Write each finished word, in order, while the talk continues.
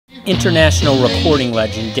International recording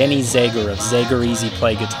legend Denny Zager of Zager Easy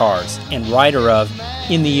Play Guitars, and writer of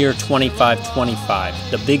In the Year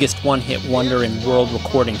 2525, the biggest one-hit wonder in world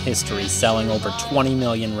recording history, selling over 20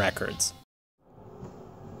 million records.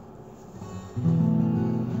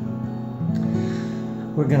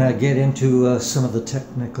 We're going to get into some of the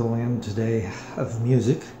technical end today of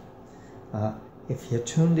music. If you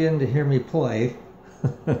tuned in to hear me play,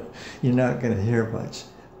 you're not going to hear much.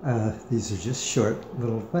 These are just short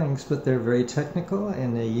little things, but they're very technical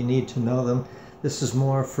and you need to know them. This is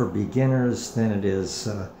more for beginners than it is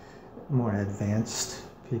more advanced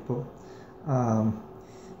people.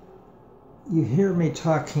 You hear me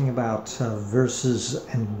talking about verses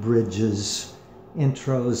and bridges,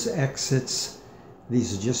 intros, exits.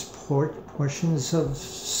 These are just portions of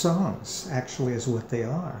songs, actually is what they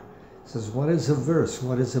are. It says, what is a verse?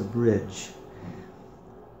 What is a bridge?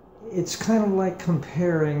 It's kind of like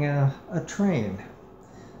comparing a train.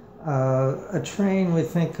 A train, we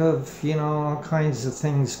think of, all kinds of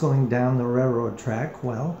things going down the railroad track.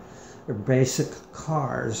 Well, they're basic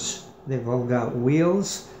cars. They've all got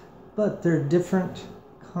wheels, but they're different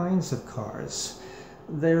kinds of cars.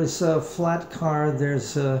 There's a flat car,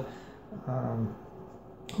 there's a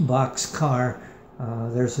box car,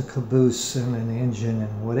 there's a caboose and an engine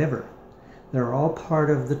and whatever. They're all part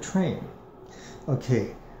of the train.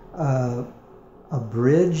 Okay, a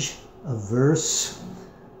bridge, a verse,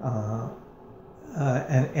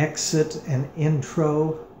 an exit, an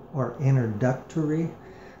intro or introductory.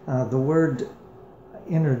 The word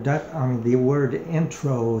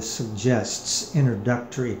intro suggests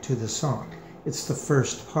introductory to the song. It's the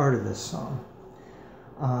first part of the song.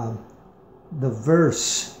 The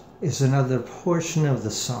verse is another portion of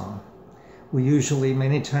the song. We usually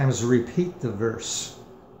many times repeat the verse.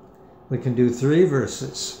 We can do 3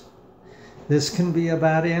 verses. This can be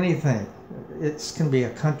about anything. It can be a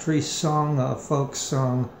country song, a folk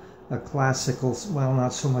song, a classical, well,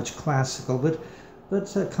 not so much classical, but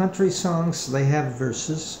country songs, they have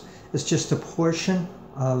verses. It's just a portion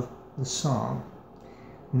of the song.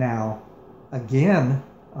 Now, again,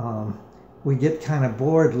 we get kind of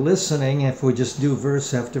bored listening if we just do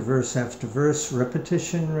verse after verse after verse,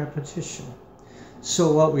 repetition, repetition.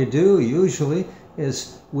 So what we do usually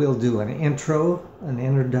is we'll do an intro, an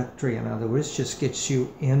introductory, in other words, just gets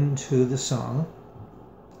you into the song.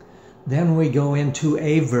 Then we go into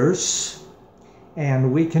a verse,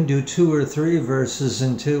 and we can do 2 or 3 verses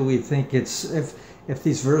until we think if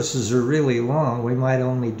these verses are really long, we might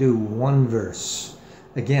only do 1 verse.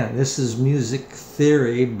 Again, this is music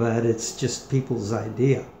theory, but it's just people's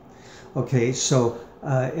idea. Okay, so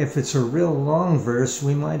if it's a real long verse,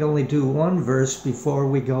 we might only do 1 verse before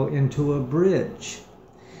we go into a bridge.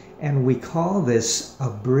 And we call this a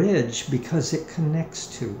bridge because it connects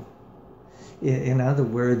to. In other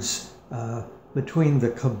words, between the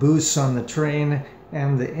caboose on the train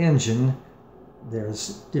and the engine,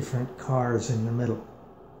 there's different cars in the middle.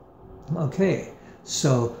 Okay,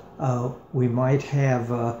 so we might have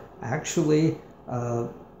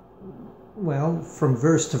well, from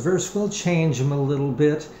verse to verse, we'll change them a little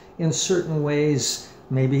bit in certain ways,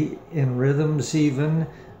 maybe in rhythms even.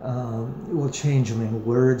 We'll change them in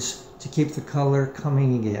words to keep the color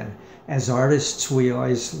coming again. As artists, we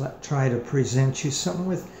always try to present you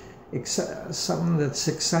something something that's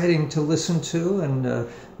exciting to listen to, and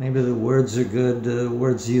maybe the words are good.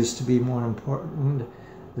 Words used to be more important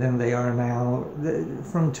than they are now.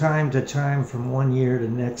 From time to time, from one year to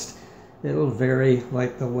next, it'll vary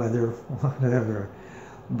like the weather, whatever.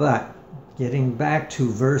 But getting back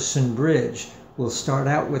to verse and bridge, we'll start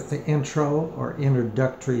out with the intro or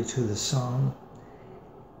introductory to the song.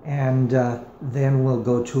 And then we'll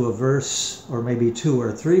go to a verse or maybe 2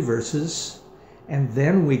 or 3 verses. And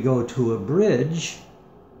then we go to a bridge,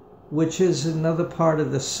 which is another part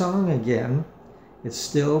of the song again. It's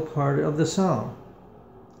still part of the song.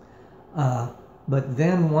 But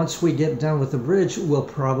then once we get done with the bridge, we'll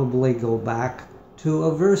probably go back to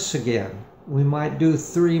a verse again. We might do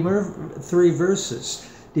 3 verses.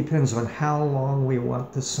 Depends on how long we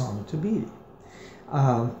want the song to be.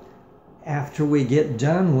 After we get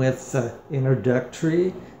done with the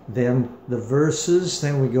introductory, then the verses,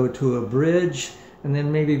 then we go to a bridge, and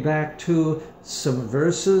then maybe back to some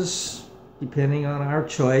verses, depending on our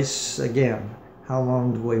choice. Again, how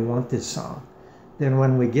long do we want this song? Then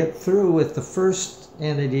when we get through with the first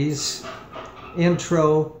entities,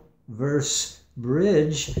 intro, verse,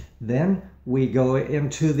 bridge, then we go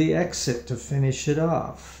into the exit to finish it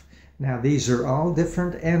off. Now these are all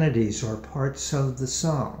different entities or parts of the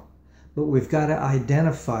song, but we've got to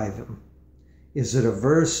identify them. Is it a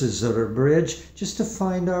verse? Is it a bridge? Just to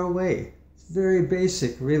find our way. It's very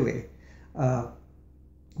basic, really.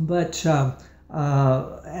 But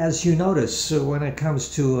as you notice, when it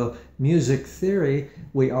comes to music theory,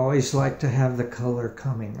 we always like to have the color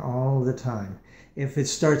coming all the time. If it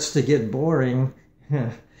starts to get boring,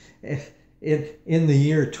 in the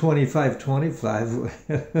year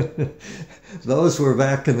 2525, those were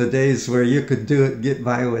back in the days where you could get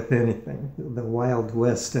by with anything, the Wild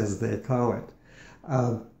West as they call it.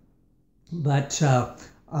 But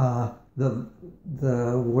the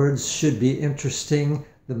words should be interesting,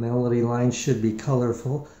 the melody lines should be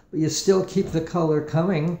colorful, but you still keep the color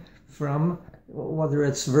coming from, whether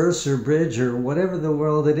it's verse or bridge or whatever the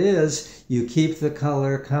world it is, you keep the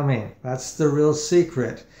color coming. That's the real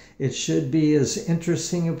secret. It should be as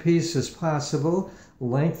interesting a piece as possible.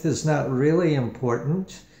 Length is not really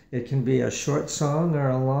important. It can be a short song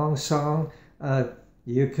or a long song.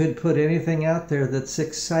 You could put anything out there that's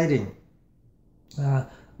exciting.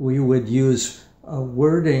 We would use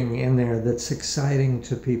wording in there that's exciting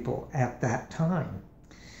to people at that time.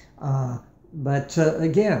 But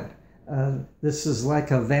again, this is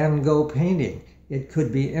like a Van Gogh painting. It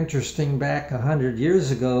could be interesting back 100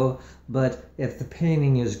 years ago, but if the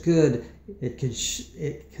painting is good, it could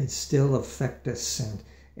still affect us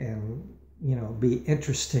and be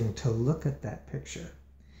interesting to look at that picture.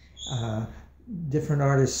 Different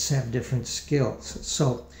artists have different skills,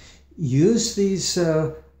 so use these.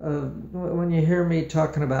 When you hear me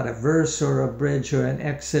talking about a verse or a bridge or an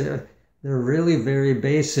exit, they're really very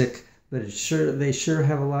basic, but they sure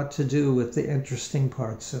have a lot to do with the interesting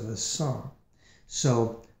parts of a song.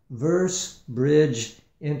 So verse, bridge,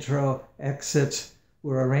 intro, exit.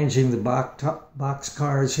 We're arranging the box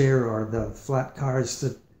cars here, or the flat cars,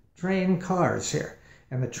 the train cars here,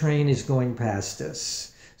 and the train is going past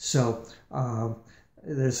us. So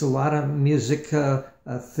there's a lot of music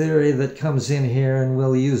theory that comes in here, and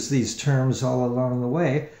we'll use these terms all along the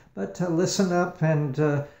way. But listen up and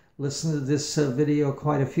listen to this video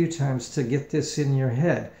quite a few times to get this in your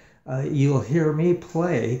head. You'll hear me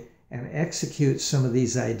play and execute some of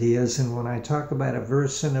these ideas, and when I talk about a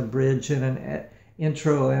verse and a bridge and an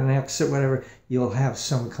intro and an exit, whatever, you'll have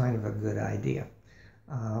some kind of a good idea.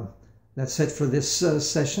 That's it for this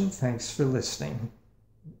session. Thanks for listening.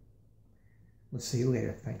 We'll see you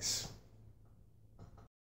later. Thanks.